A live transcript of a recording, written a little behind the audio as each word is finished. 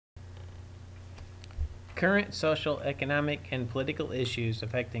Current social, economic, and political issues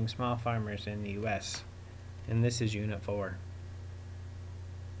affecting small farmers in the U.S. And this is Unit 4.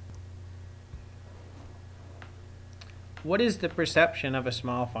 What is the perception of a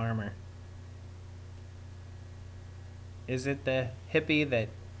small farmer? Is it the hippie that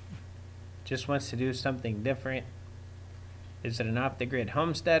just wants to do something different? Is it an off-the-grid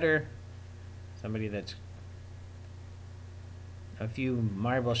homesteader? Somebody that's a few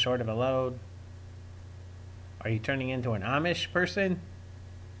marbles short of a load? Are you turning into an Amish person?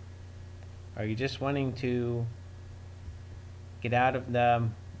 Are you just wanting to get out of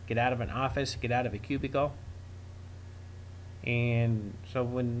an office, get out of a cubicle? And so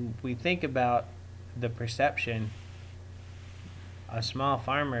when we think about the perception, a small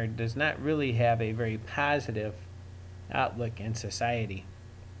farmer does not really have a very positive outlook in society.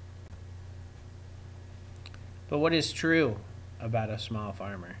 But what is true about a small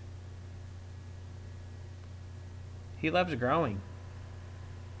farmer? He loves growing.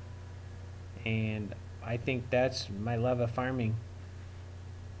 And I think that's my love of farming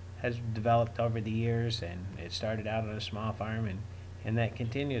has developed over the years, and it started out on a small farm, and that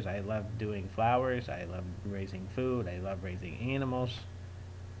continues. I love doing flowers, I love raising food, I love raising animals,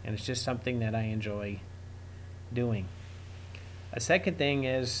 and it's just something that I enjoy doing. A second thing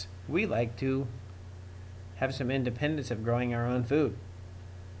is we like to have some independence of growing our own food.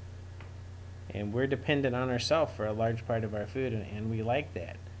 And we're dependent on ourselves for a large part of our food, and we like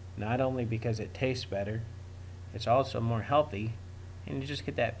that. Not only because it tastes better, it's also more healthy, and you just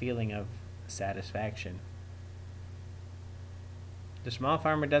get that feeling of satisfaction. The small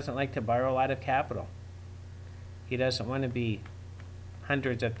farmer doesn't like to borrow a lot of capital. He doesn't want to be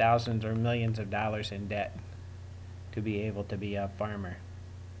hundreds of thousands or millions of dollars in debt to be able to be a farmer.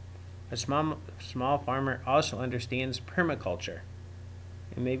 A small farmer also understands permaculture.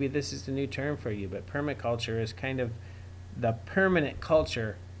 And maybe this is the new term for you, but permaculture is kind of the permanent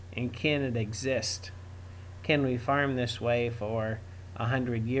culture, and can it exist? Can we farm this way for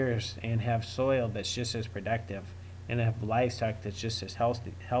 100 years and have soil that's just as productive and have livestock that's just as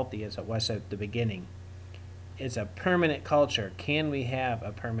healthy as it was at the beginning? It's a permanent culture. Can we have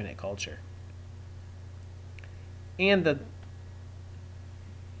a permanent culture? And the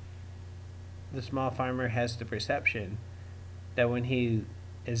small farmer has the perception that when he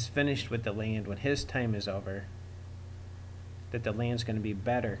is finished with the land, when his time is over, that the land's going to be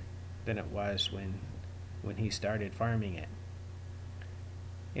better than it was when he started farming it.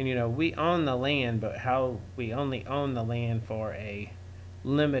 And you know, we own the land, but how we only own the land for a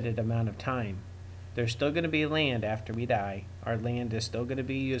limited amount of time. There's still going to be land after we die. Our land is still going to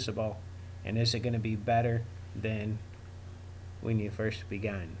be usable, and is it going to be better than when you first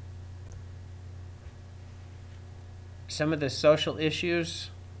began? Some of the social issues,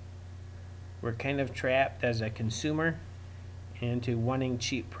 we're kind of trapped as a consumer into wanting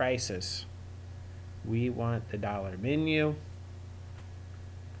cheap prices. We want the dollar menu.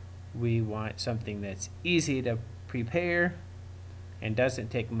 We want something that's easy to prepare and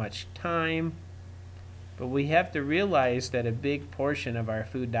doesn't take much time. But we have to realize that a big portion of our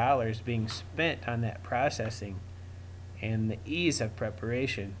food dollars being spent on that processing and the ease of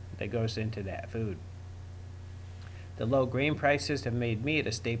preparation that goes into that food. The low grain prices have made meat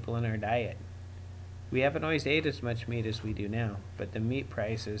a staple in our diet. We haven't always ate as much meat as we do now, but the meat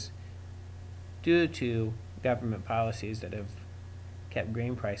prices, due to government policies that have kept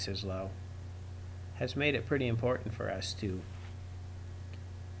grain prices low, has made it pretty important for us to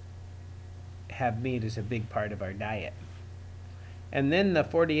have meat as a big part of our diet. And then the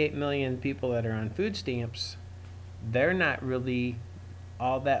 48 million people that are on food stamps, they're not really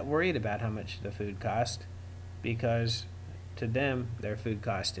all that worried about how much the food costs, because to them their food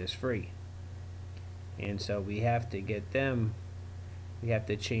cost is free. And so we have to get them, we have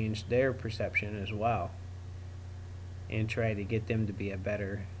to change their perception as well and try to get them to be a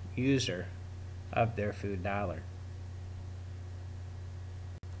better user of their food dollar.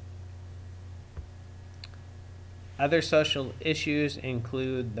 Other social issues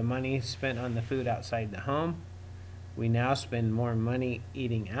include the money spent on the food outside the home. We now spend more money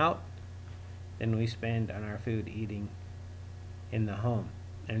eating out than we spend on our food eating in the home.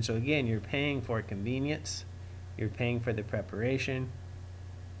 And so again, you're paying for convenience, you're paying for the preparation.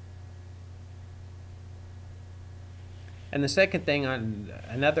 And the second thing, on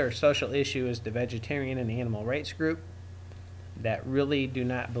another social issue, is the vegetarian and animal rights group that really do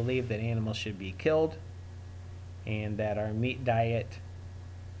not believe that animals should be killed, and that our meat diet,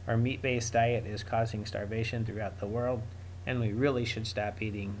 our meat-based diet, is causing starvation throughout the world, and we really should stop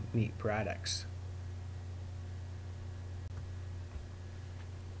eating meat products.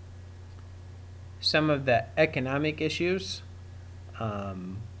 some of the economic issues.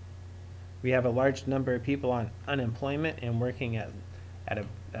 We have a large number of people on unemployment and working at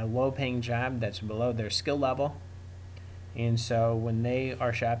a low-paying job that's below their skill level. And so when they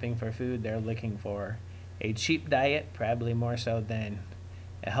are shopping for food, they're looking for a cheap diet, probably more so than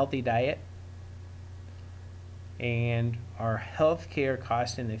a healthy diet. And our healthcare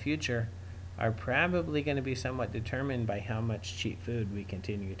costs in the future are probably going to be somewhat determined by how much cheap food we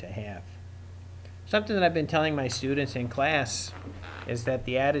continue to have. Something that I've been telling my students in class is that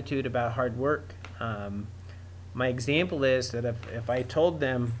the attitude about hard work, my example is that if I told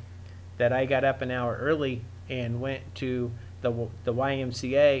them that I got up an hour early and went to the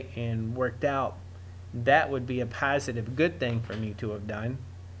YMCA and worked out, that would be a positive, good thing for me to have done.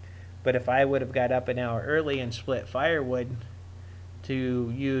 But if I would have got up an hour early and split firewood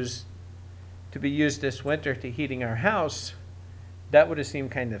to be used this winter to heating our house, that would have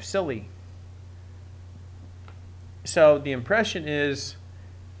seemed kind of silly. So the impression is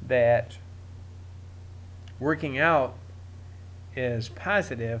that working out is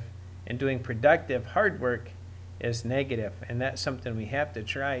positive and doing productive hard work is negative, and that's something we have to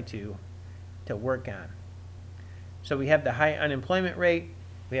try to work on. So we have the high unemployment rate,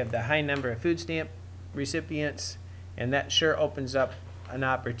 we have the high number of food stamp recipients, and that sure opens up an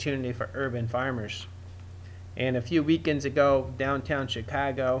opportunity for urban farmers. And a few weekends ago, downtown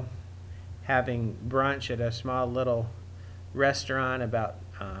Chicago, having brunch at a small little restaurant about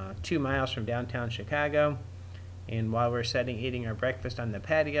 2 miles from downtown Chicago, and while we're eating our breakfast on the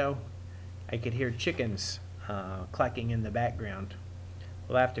patio, I could hear chickens clucking in the background.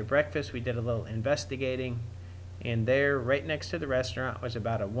 Well, after breakfast we did a little investigating, and there right next to the restaurant was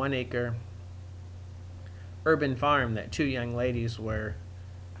about a 1-acre urban farm that 2 young ladies were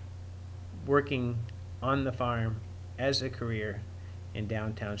working on the farm as a career in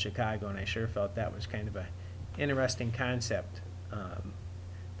downtown Chicago, and I sure felt that was kind of an interesting concept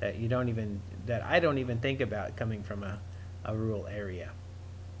that I don't even think about coming from a rural area.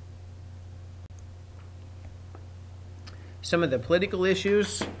 Some of the political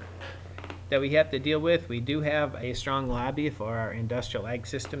issues that we have to deal with: we do have a strong lobby for our industrial ag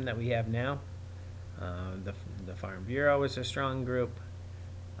system that we have now. The Farm Bureau is a strong group.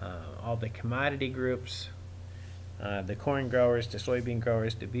 All the commodity groups, the corn growers, the soybean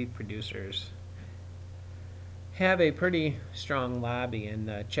growers, the beef producers have a pretty strong lobby, and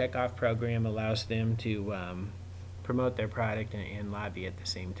the checkoff program allows them to promote their product and lobby at the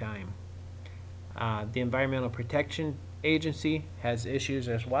same time. The Environmental Protection Agency has issues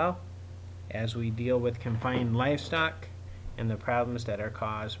as well, as we deal with confined livestock and the problems that are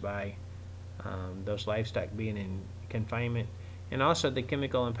caused by those livestock being in confinement, and also the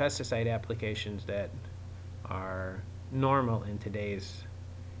chemical and pesticide applications that are normal in today's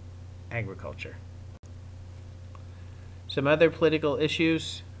agriculture. Some other political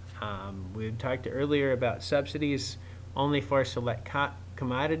issues: we talked earlier about subsidies only for select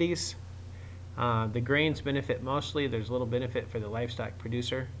commodities. The grains benefit mostly. There's little benefit for the livestock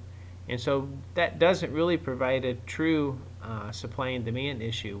producer, and so that doesn't really provide a true supply and demand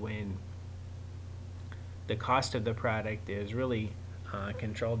issue when the cost of the product is really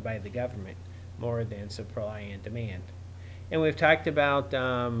controlled by the government more than supply and demand. And we've talked about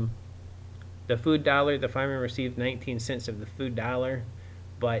the food dollar. The farmer received 19 cents of the food dollar,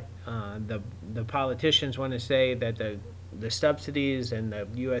 but the politicians want to say that the subsidies and the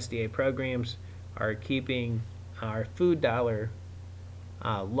USDA programs are keeping our food dollar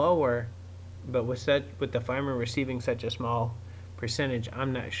lower, but with the farmer receiving such a small percentage,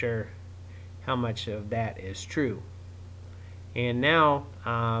 I'm not sure how much of that is true. And now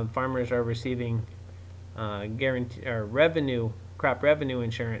farmers are receiving crop revenue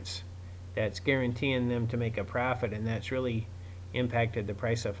insurance that's guaranteeing them to make a profit, and that's really impacted the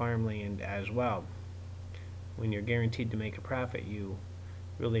price of farmland as well. When you're guaranteed to make a profit, you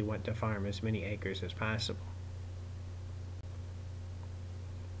really want to farm as many acres as possible.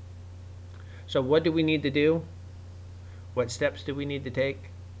 So what do we need to do? What steps do we need to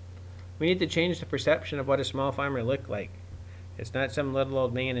take? We need to change the perception of what a small farmer looks like. It's not some little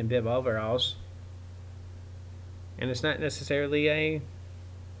old man in bib overalls, and it's not necessarily a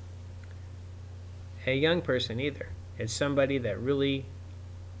young person either. It's somebody that really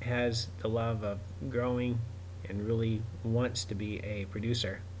has the love of growing and really wants to be a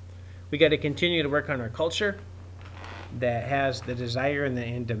producer. We got to continue to work on our culture that has the desire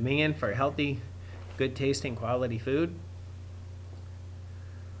and demand for healthy, good tasting, quality food.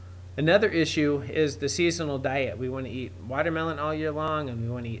 Another issue is the seasonal diet. We want to eat watermelon all year long, and we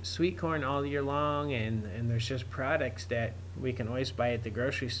want to eat sweet corn all year long, and there's just products that we can always buy at the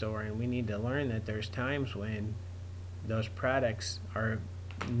grocery store, and we need to learn that there's times when those products are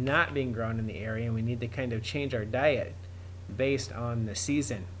not being grown in the area, and we need to kind of change our diet based on the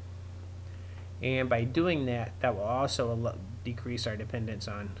season. And by doing that, that will also decrease our dependence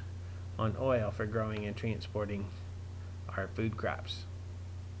on oil for growing and transporting our food crops.